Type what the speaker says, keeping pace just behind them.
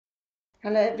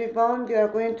Hello everyone, we are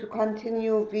going to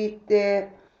continue with the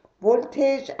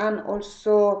voltage and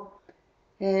also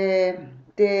the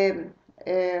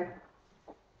uh,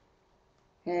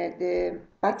 the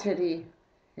battery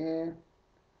uh,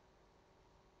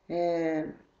 uh,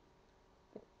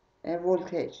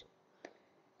 voltage.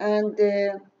 And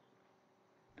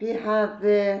we have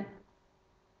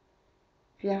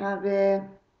we have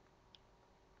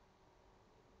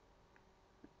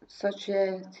such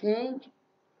a thing,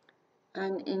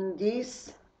 and in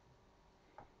this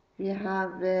we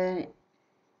have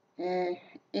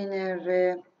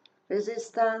inner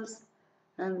resistance,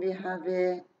 and we have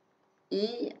a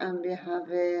E, and we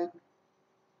have a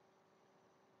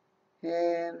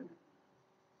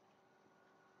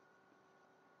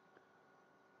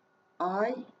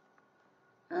I,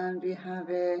 and we have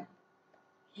a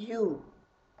U,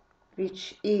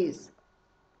 which is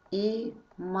E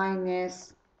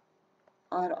minus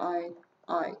RI.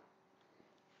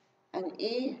 And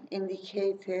E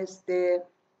indicates the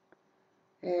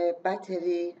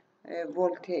battery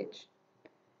voltage.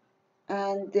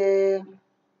 And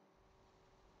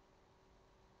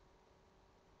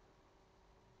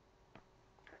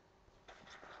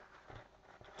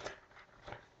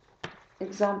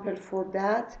example for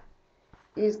that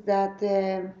is that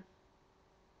a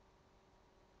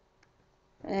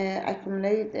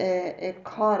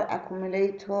car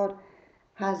accumulator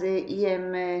has a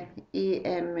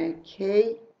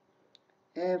EMK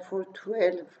for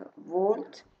 12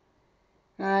 volt,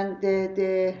 and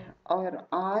the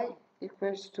RI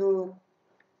equals to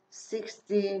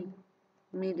 16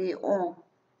 milliohm.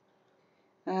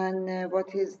 And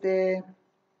what is the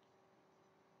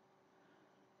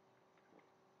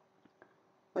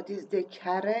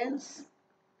current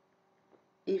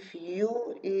if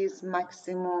U is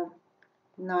maximum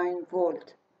 9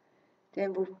 volt?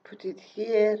 Then we put it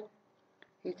here.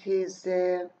 It is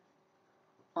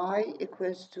I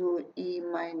equals to E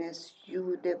minus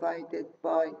U divided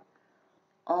by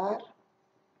R,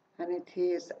 and it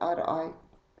is RI,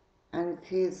 and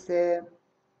it is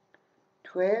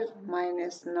 12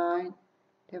 minus 9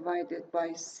 divided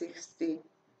by 60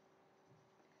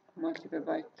 multiplied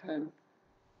by time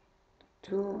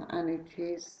 2, and it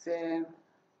is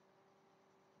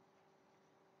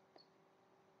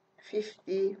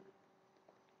 50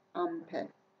 ampere.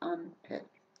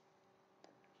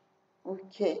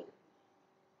 Okay.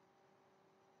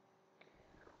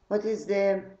 What is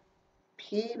the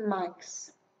P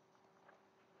max?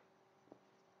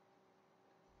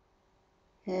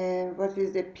 What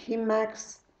is the P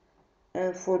max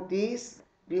for this?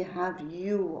 We have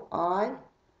UI,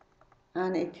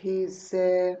 and it is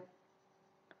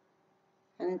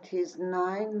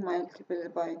 9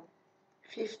 multiplied by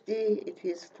 50. It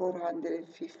is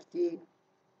 450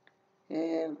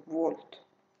 volt.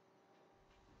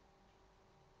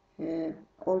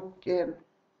 Okay,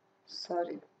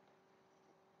 sorry.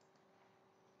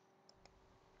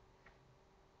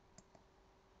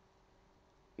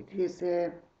 It is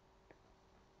a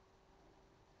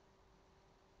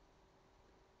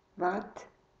watt,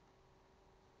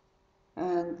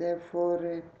 and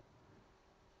for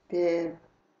the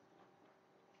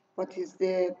what is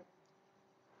the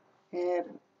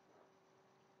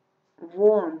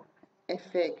Warm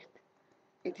effect?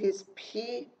 It is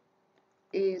P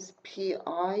is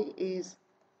PI is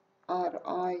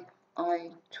RI2,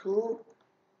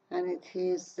 and it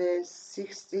is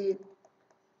 60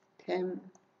 10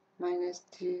 minus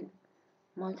 2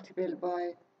 multiplied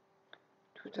by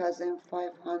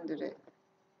 2500,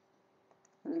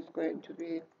 and it's going to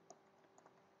be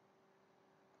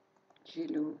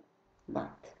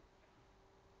kilowatt.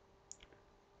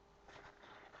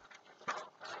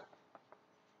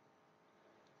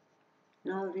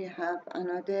 Now we have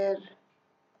another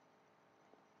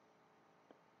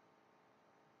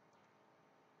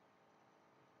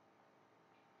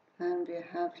and we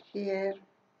have here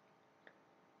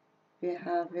we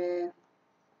have a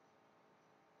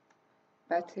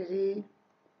battery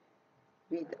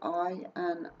with I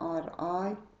and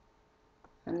RI,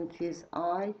 and it is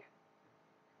I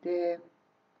the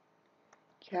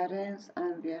current,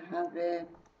 and we have a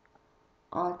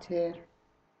outer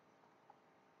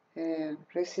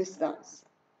resistance,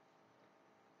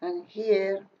 and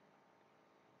here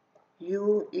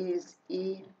U is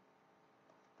E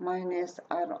minus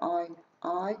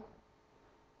RI,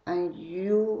 and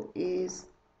U is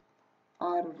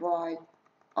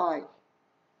RYI.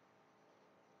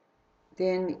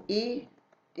 Then E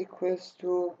equals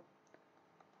to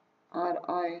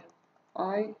RII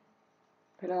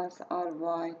plus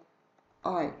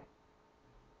RYI,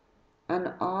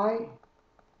 and I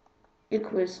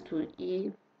equals to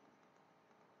E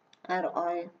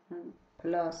Ri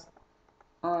plus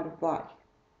Ry.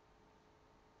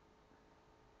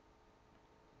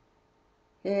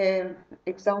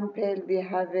 Example, we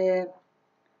have a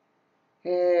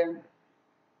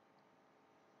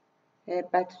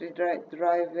battery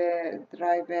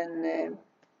driven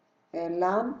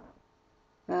lamp,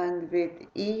 and with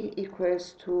E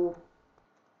equals to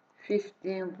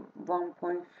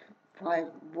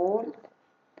 1.5 volt,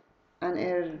 and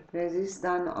a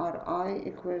resistance Ri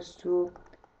equals to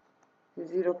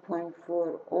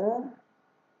 0.4 ohm,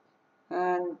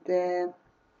 and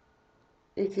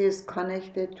it is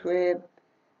connected to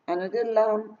another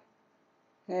lamp,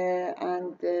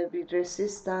 and with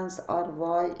resistance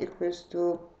Ry equals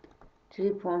to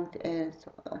 3.8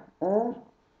 ohm,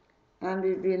 and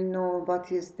we will know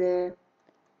what is the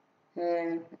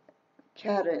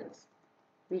current,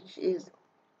 which is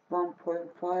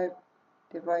 1.5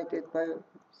 divided by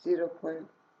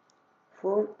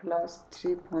 0.4 plus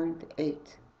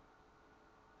 3.8,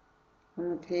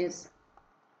 and it is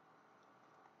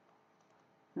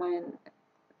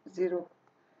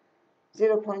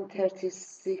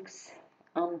 0.36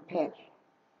 ampere.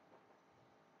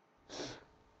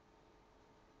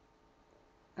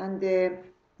 And the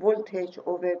voltage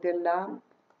over the lamp,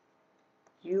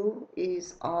 U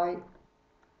is I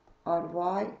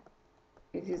Ry,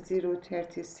 it is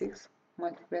 0.36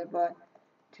 multiplied by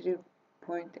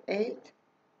 3.8,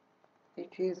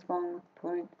 it is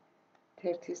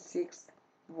 1.36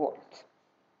 volt.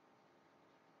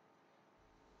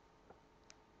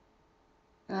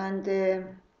 And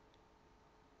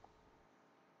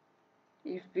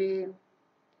if we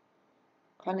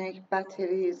connect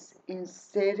batteries in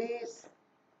series,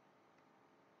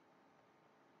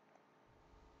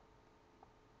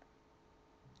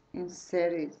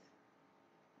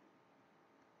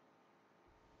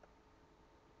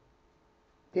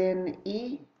 then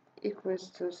E equals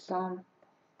to some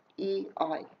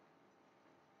EI,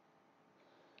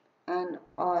 and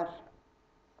I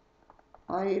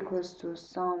equals to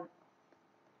some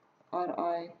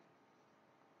Rij.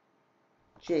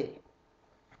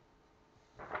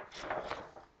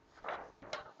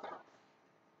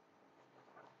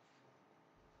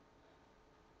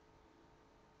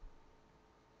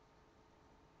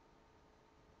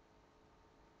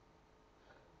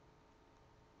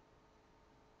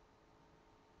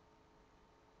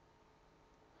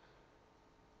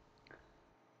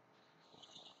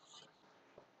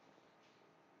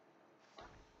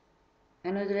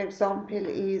 Another example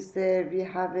is we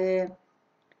have a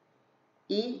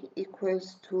E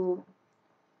equals to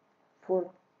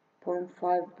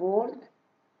 4.5 volt,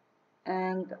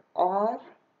 and R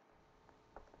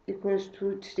equals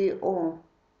to 3 ohm,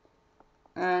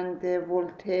 and the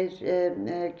voltage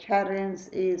current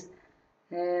is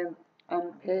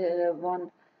ampere,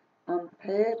 1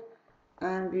 ampere,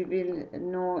 and we will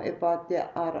know about the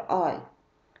Ri,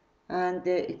 and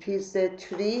it is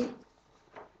three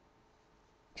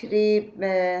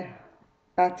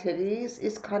batteries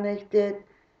is connected,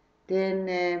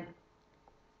 then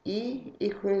E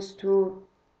equals to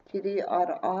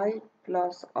 3Ri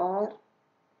plus R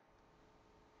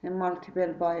and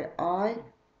multiplied by I,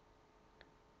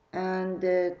 and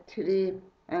 3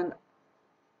 and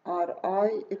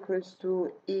Ri equals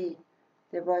to E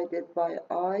divided by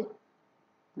I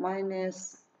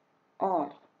minus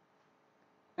R,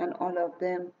 and all of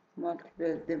them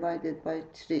multiplied divided by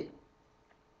 3.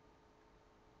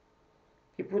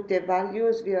 If you put the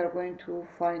values, we are going to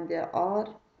find the R.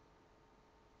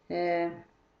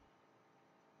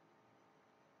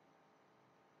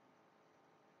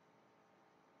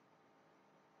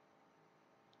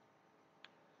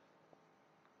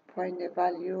 Find the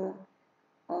value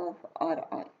of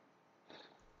Ri.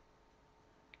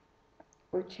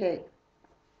 Okay.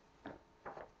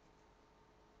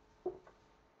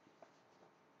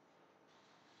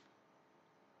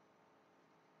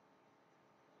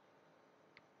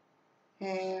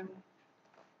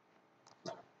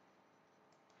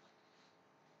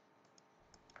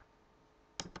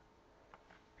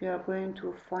 We are going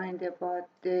to find about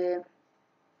the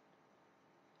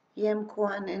EMCO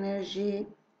and energy.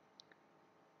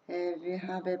 We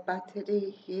have a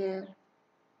battery here,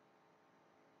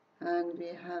 and we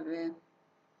have a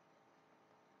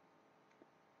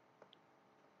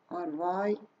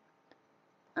Ry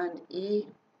and E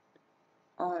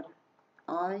R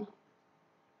I,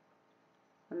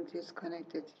 and it is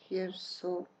connected here,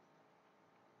 so,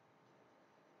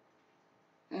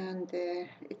 and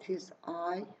it is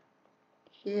I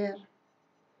here,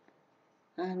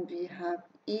 and we have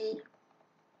E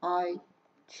I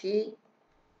T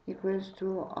equals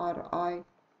to R I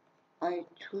I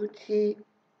 2T,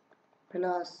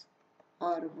 plus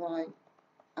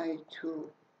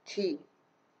RYI2T.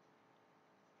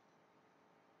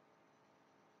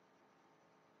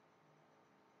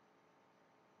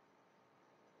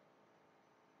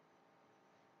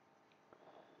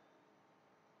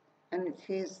 And it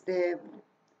is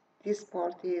this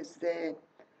part is the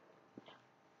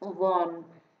one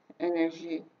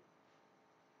energy.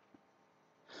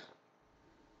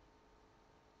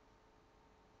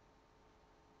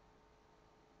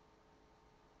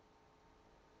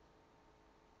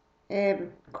 A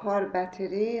car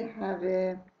battery have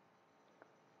a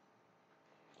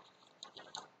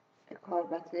car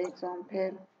battery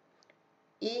example.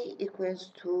 E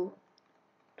equals to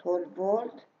 12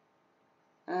 volt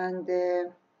and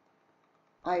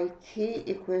IT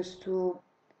equals to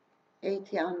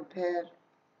 80 ampere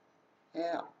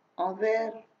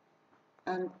hour,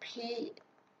 and P,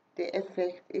 the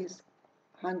effect is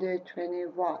 120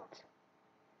 watt.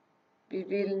 We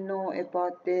will know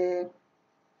about the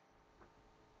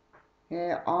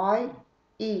I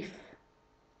if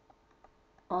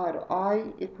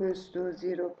Ri equals to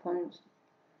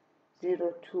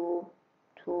 0.022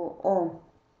 ohm.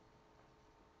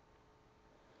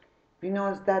 We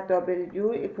know that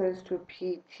W equals to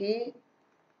PT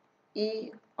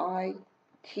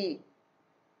EIT.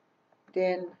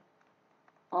 Then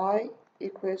I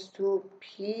equals to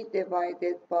P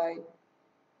divided by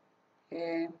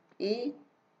E.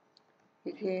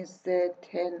 It is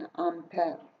 10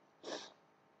 ampere.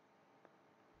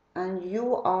 And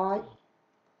UI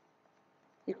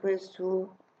equals to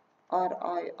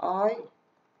RII.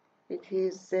 It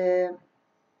is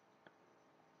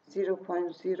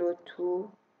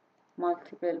 0.02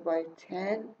 multiplied by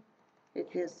 10.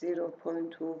 It is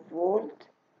 0.2 volt.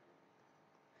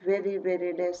 Very,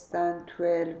 very less than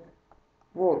 12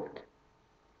 volt.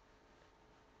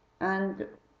 And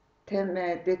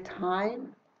the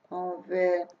time of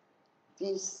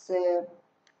this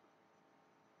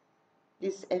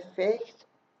effect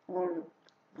or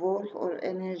volt or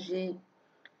energy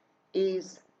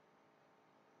is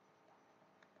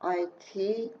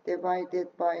IT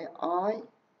divided by I,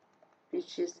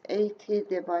 which is 80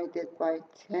 divided by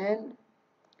 10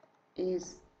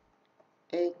 is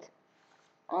 8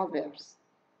 hours.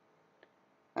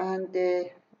 And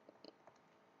the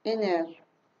inner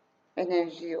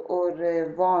energy or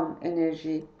one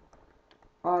energy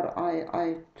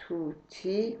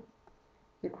RII2T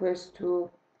equals to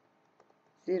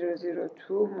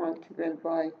 002 multiplied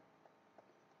by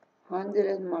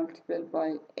 100 multiplied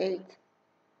by 8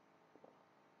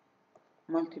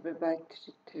 multiplied by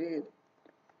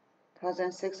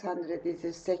 3600 is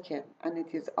a second, and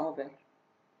it is hour.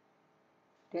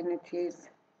 Then it is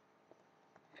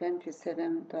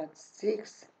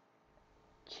 27.6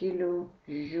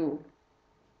 kilojoule.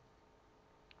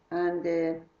 And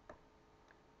the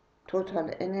total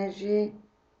energy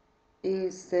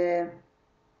is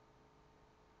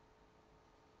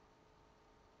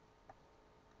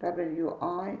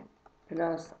WI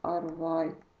plus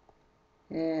RY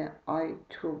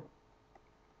I2.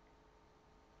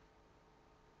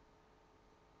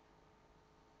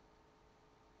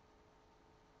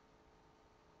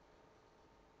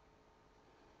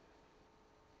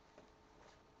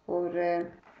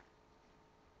 Or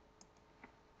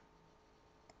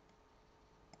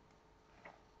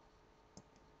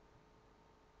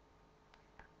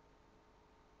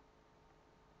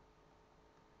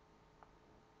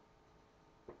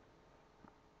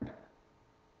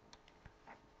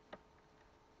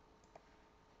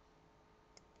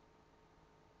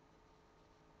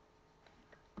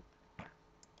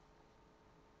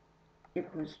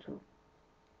equals to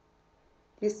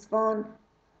this one,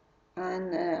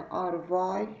 and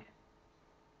RY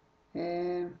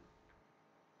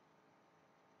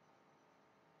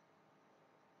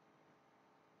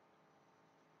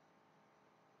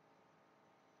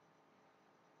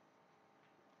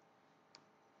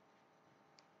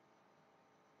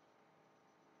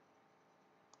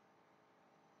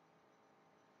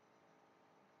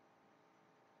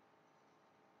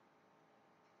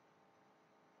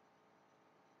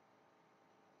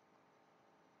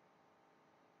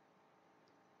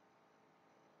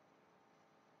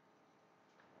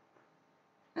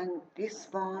and this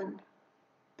one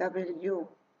W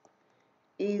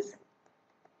is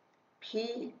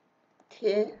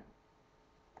PT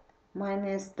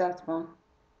minus that one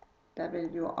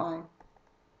WI.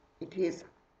 It is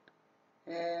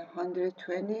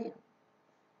 120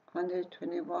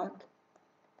 watt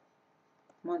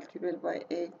multiplied by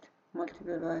 8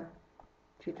 multiplied by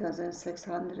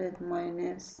 3600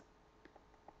 minus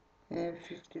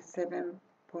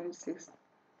 57.6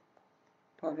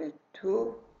 power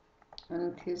 2,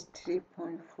 and it is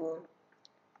 3.4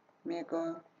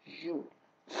 megajoule.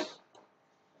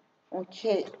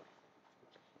 Okay.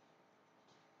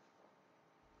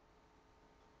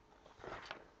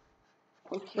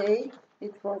 Okay,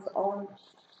 it was all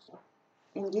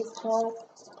in this part.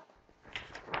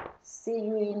 See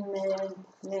you in the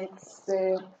next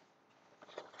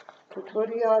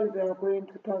tutorial. We are going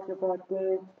to talk about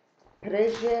the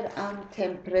pressure and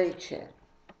temperature.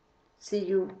 See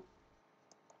you.